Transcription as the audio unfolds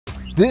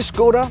This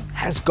Skoda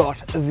has got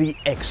the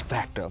X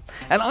factor,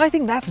 and I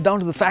think that's down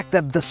to the fact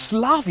that the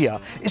Slavia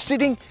is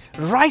sitting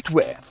right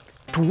where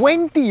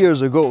 20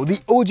 years ago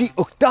the OG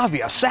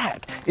Octavia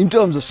sat in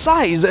terms of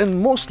size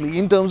and mostly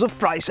in terms of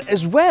price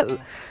as well.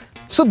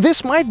 So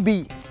this might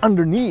be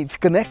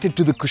underneath connected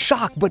to the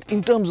Kushaq, but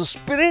in terms of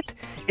spirit,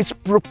 it's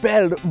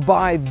propelled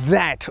by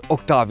that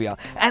Octavia,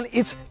 and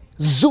it's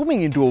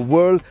zooming into a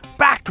world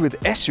packed with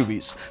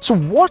SUVs. So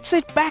what's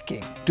it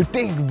packing to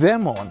take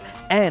them on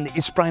and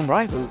its prime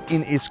rival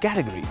in its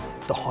category,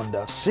 the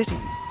Honda City?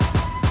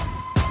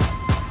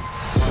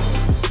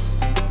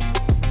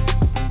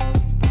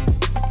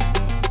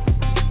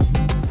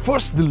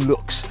 First, the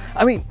looks.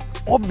 I mean,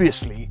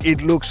 obviously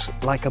it looks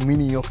like a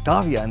mini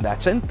Octavia in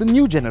that sense, the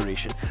new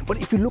generation.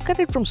 But if you look at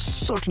it from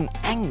certain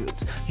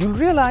angles, you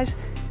realize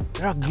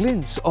there are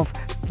glints of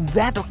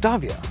that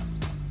Octavia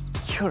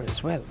here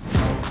as well.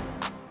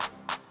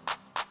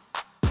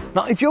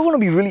 Now, if you're going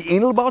to be really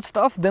anal about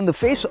stuff, then the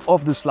face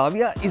of the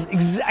Slavia is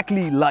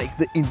exactly like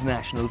the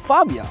international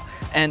Fabia.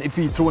 And if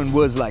we throw in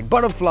words like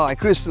butterfly,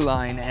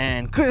 crystalline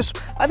and crisp,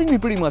 I think we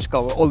pretty much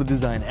cover all the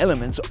design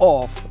elements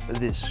of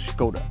this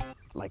Skoda,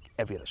 like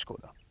every other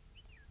Skoda.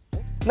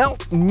 Now,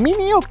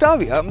 mini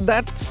Octavia,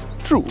 that's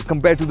true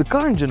compared to the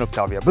current gen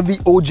Octavia, but the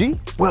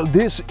OG, well,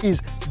 this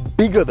is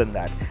bigger than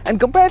that. And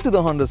compared to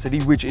the Honda City,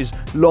 which is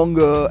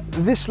longer,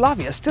 this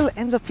Slavia still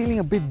ends up feeling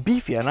a bit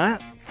beefier, and I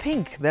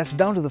think that's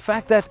down to the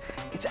fact that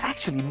it's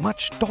actually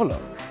much taller.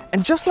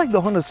 And just like the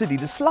Honda City,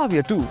 the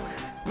Slavia too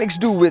makes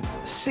do with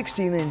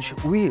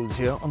 16-inch wheels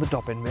here on the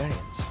top-end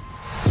variants.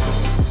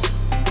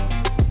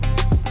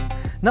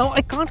 Now,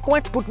 I can't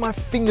quite put my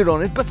finger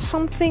on it, but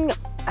something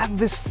at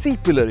this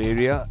C-pillar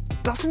area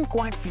doesn't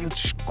quite feel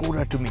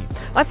Skoda to me.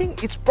 I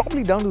think it's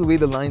probably down to the way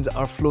the lines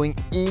are flowing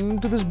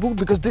into this boot,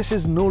 because this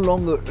is no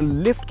longer a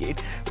lift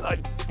gate.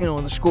 You know,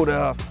 the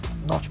Skoda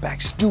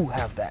notchbacks do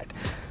have that.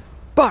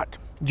 But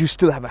you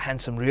still have a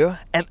handsome rear,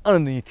 and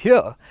underneath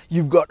here,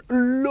 you've got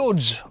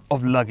loads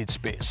of luggage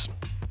space.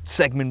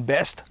 Segment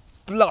best,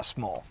 plus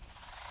more.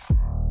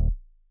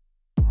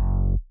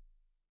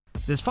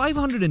 There's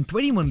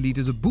 521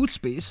 litres of boot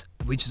space,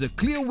 which is a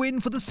clear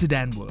win for the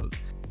sedan world.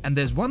 And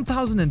there's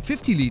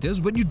 1050 litres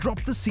when you drop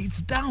the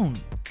seats down.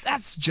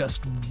 That's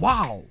just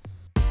wow!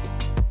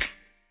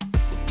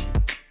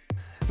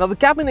 Now, the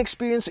cabin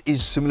experience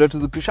is similar to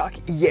the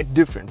Kushaq, yet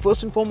different.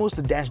 First and foremost,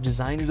 the dash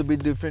design is a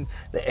bit different.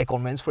 The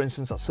aircon vents, for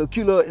instance, are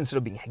circular instead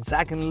of being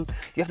hexagonal.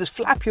 You have this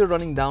flap here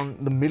running down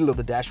the middle of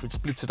the dash, which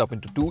splits it up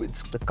into two.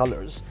 It's the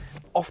colors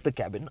of the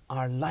cabin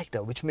are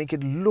lighter, which make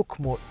it look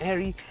more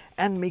airy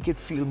and make it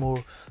feel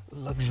more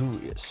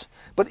luxurious.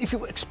 But if you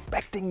were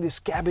expecting this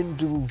cabin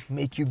to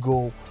make you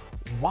go,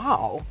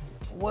 wow,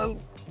 well,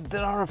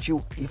 there are a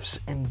few ifs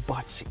and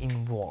buts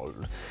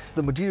involved.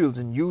 The materials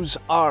in use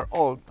are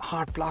all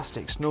hard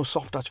plastics, no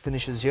soft touch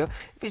finishes here,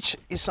 which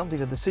is something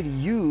that the City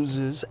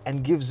uses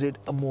and gives it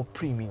a more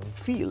premium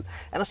feel.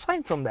 And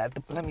aside from that,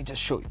 let me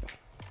just show you.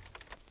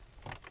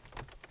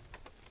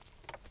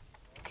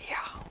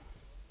 Yeah.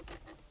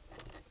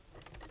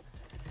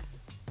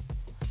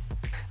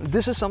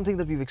 This is something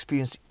that we've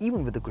experienced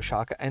even with the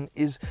Kushaq and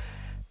is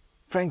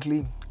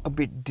frankly a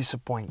bit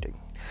disappointing.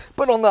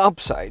 But on the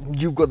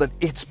upside, you've got that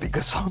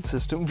 8-speaker sound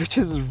system, which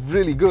is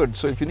really good.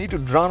 So if you need to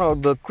drown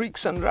out the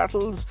creaks and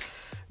rattles,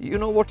 you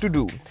know what to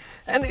do.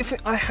 And if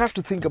I have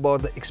to think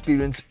about the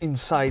experience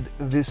inside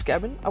this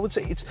cabin, I would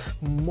say it's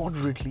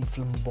moderately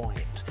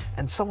flamboyant.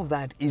 And some of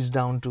that is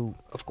down to,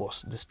 of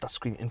course, this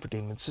touchscreen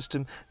infotainment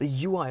system,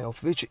 the UI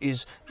of which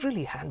is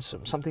really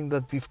handsome, something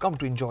that we've come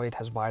to enjoy. It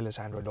has wireless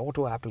Android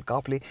Auto, Apple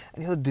CarPlay,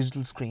 and you have a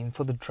digital screen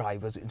for the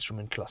driver's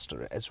instrument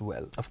cluster as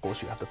well. Of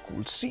course, you have the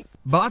cool seat.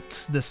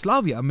 But the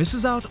Slavia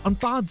misses out on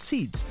powered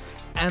seats,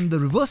 and the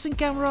reversing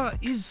camera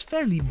is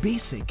fairly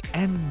basic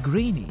and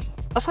grainy.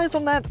 Aside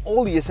from that,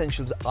 all the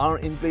essentials are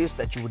in place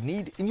that you would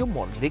need in your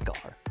modern day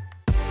car.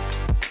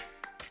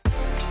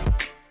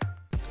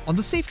 On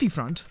the safety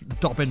front,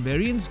 top-end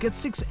variants get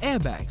 6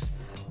 airbags,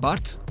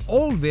 but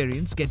all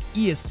variants get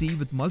ESC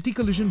with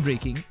multi-collision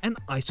braking and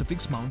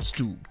ISOFIX mounts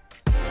too.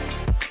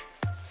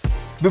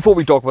 Before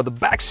we talk about the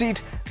back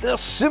seat, there are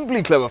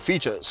simply clever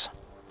features.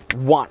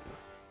 1,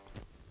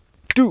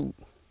 2,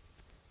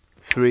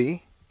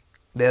 3,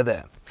 they're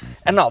there.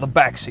 And now the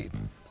back seat.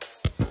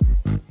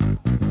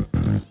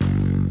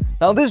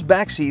 Now this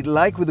back seat,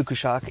 like with the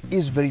Kushaq,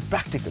 is very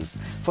practical.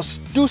 For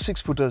 2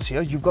 6-footers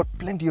here, you've got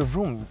plenty of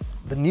room.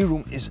 The knee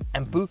room is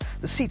ample,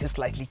 the seat is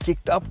slightly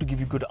kicked up to give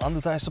you good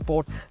under-thigh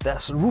support,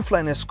 there's a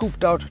roofline is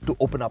scooped out to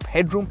open up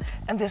headroom,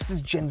 and there's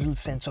this general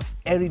sense of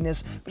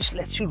airiness which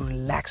lets you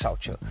relax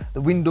out here.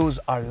 The windows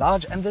are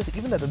large and there's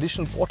even that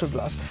additional quarter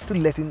glass to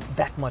let in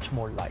that much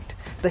more light.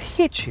 The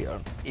hitch here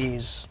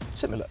is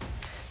similar.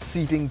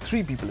 Seating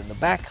 3 people in the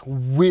back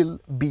will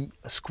be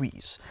a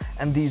squeeze,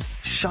 and these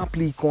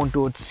sharply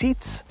contoured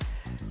seats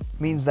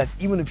means that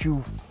even if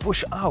you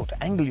push out,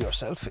 angle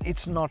yourself,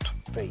 it's not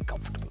very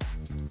comfortable.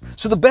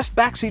 So the best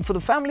back seat for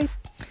the family?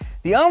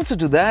 The answer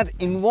to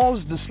that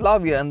involves the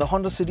Slavia and the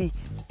Honda City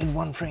in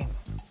one frame.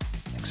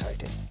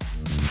 Exciting.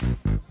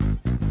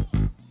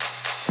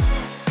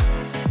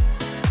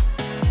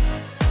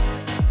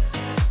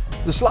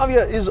 The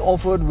Slavia is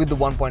offered with the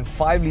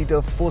 1.5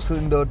 litre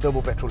 4-cylinder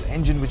turbo petrol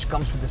engine, which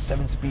comes with a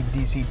 7-speed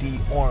DCT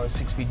or a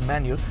 6-speed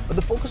manual. But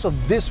the focus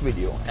of this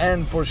video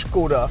and for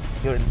Skoda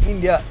here in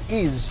India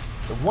is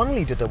the 1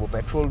 litre turbo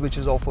petrol, which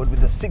is offered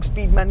with the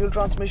 6-speed manual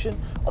transmission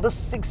or the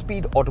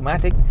 6-speed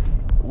automatic,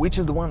 which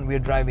is the one we're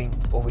driving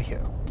over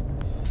here.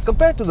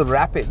 Compared to the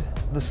Rapid,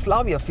 the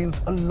Slavia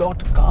feels a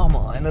lot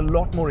calmer and a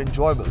lot more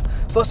enjoyable.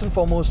 First and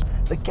foremost,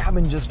 the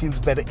cabin just feels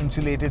better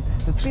insulated.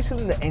 The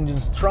 3-cylinder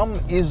engine's thrum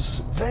is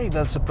very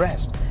well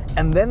suppressed.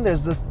 And then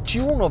there's the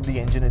tune of the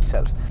engine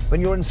itself. When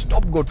you're in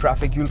stop-go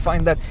traffic, you'll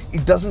find that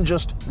it doesn't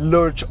just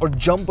lurch or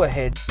jump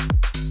ahead.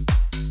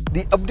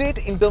 The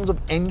update in terms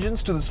of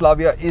engines to the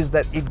Slavia is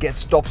that it gets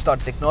stop-start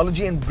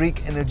technology and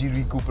brake energy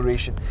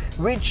recuperation,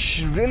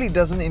 which really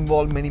doesn't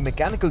involve many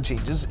mechanical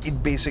changes.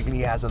 It basically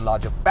has a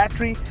larger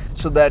battery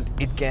so that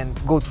it can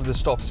go through the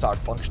stop-start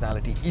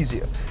functionality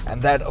easier. And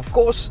that, of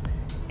course,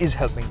 is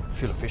helping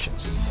fuel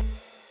efficiency.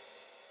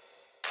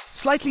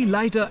 Slightly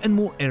lighter and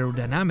more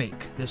aerodynamic,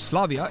 the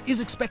Slavia is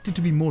expected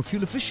to be more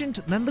fuel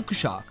efficient than the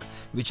Kushaq,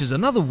 which is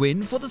another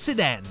win for the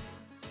sedan.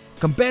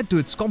 Compared to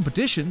its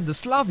competition, the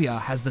Slavia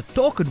has the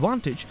torque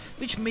advantage,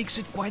 which makes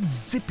it quite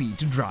zippy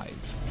to drive.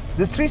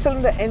 This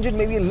 3-cylinder engine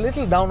may be a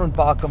little down on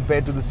power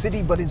compared to the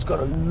City, but it's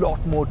got a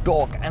lot more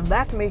torque, and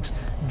that makes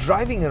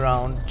driving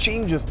around,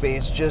 change of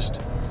pace,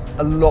 just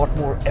a lot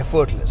more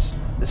effortless.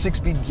 The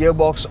 6-speed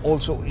gearbox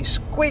also is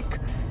quick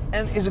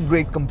and is a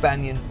great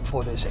companion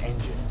for this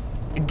engine.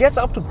 It gets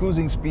up to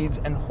cruising speeds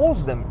and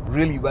holds them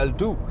really well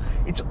too.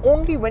 It's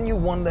only when you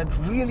want that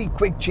really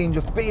quick change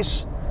of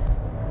pace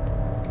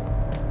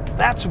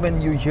that's when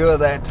you hear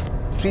that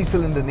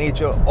 3-cylinder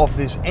nature of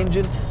this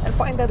engine and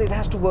find that it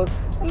has to work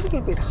a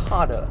little bit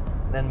harder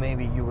than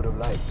maybe you would have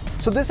liked.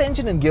 So this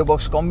engine and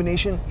gearbox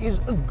combination is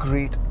a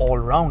great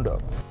all-rounder.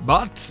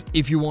 But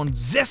if you want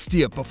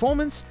zestier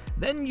performance,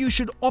 then you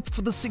should opt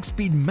for the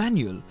 6-speed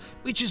manual,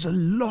 which is a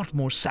lot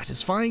more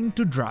satisfying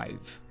to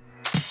drive.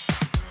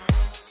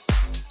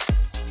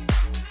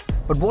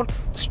 But what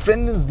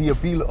strengthens the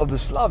appeal of the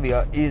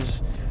Slavia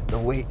is the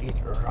way it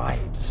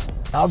rides.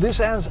 Now this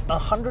has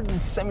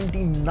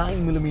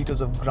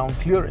 179mm of ground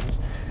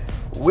clearance,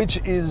 which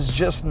is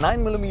just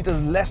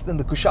 9mm less than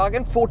the Kushaq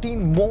and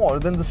 14 more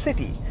than the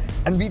City.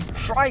 And we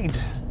tried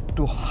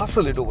to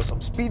hustle it over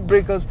some speed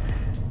breakers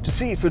to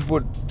see if it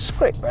would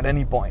scrape at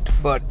any point,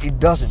 but it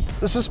doesn't.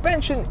 The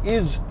suspension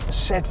is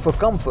set for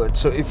comfort,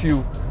 so if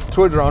you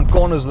throw it around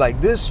corners like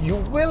this, you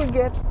will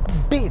get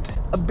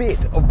a bit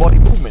of body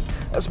movement.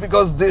 That's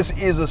because this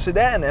is a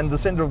sedan and the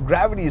center of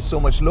gravity is so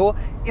much lower,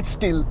 it's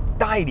still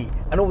tidy.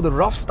 And over the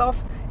rough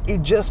stuff,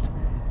 it just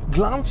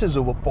glances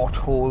over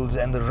potholes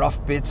and the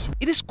rough bits.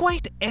 It is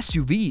quite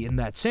SUV in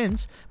that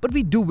sense, but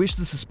we do wish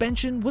the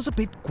suspension was a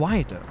bit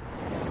quieter.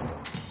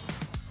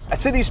 At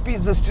city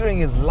speeds, the steering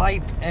is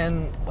light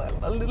and, well,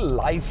 a little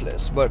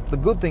lifeless, but the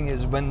good thing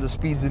is when the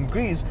speeds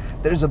increase,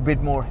 there's a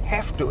bit more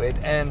heft to it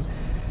and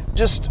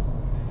just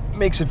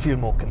makes it feel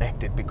more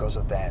connected because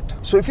of that.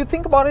 So if you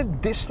think about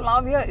it, this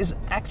Slavia is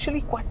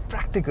actually quite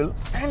practical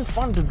and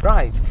fun to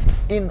drive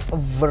in a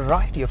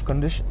variety of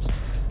conditions,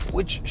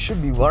 which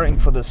should be worrying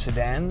for the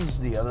sedans,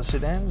 the other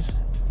sedans,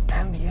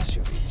 and the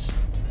SUVs.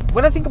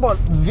 When I think about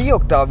the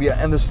Octavia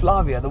and the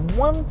Slavia, the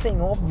one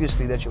thing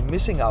obviously that you're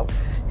missing out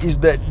is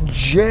that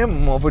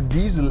gem of a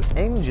diesel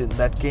engine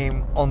that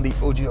came on the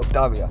OG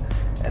Octavia.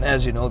 And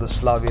as you know, the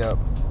Slavia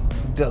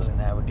doesn't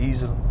have a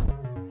diesel.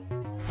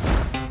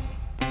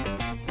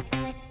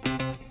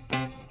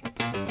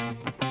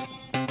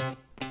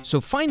 So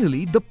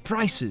finally, the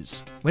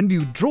prices. When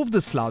we drove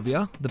the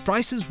Slavia, the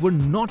prices were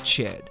not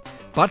shared,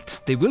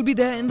 but they will be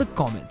there in the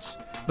comments.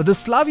 But the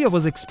Slavia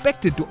was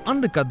expected to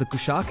undercut the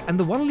Kushaq, and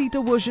the 1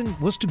 litre version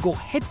was to go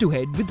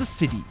head-to-head with the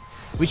City,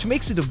 which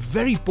makes it a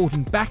very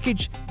potent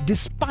package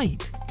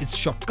despite its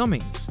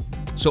shortcomings.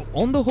 So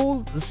on the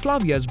whole, the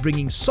Slavia is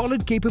bringing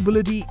solid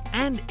capability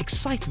and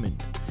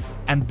excitement,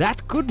 and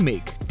that could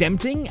make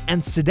tempting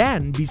and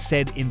sedan be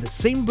said in the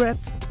same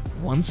breath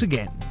once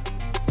again.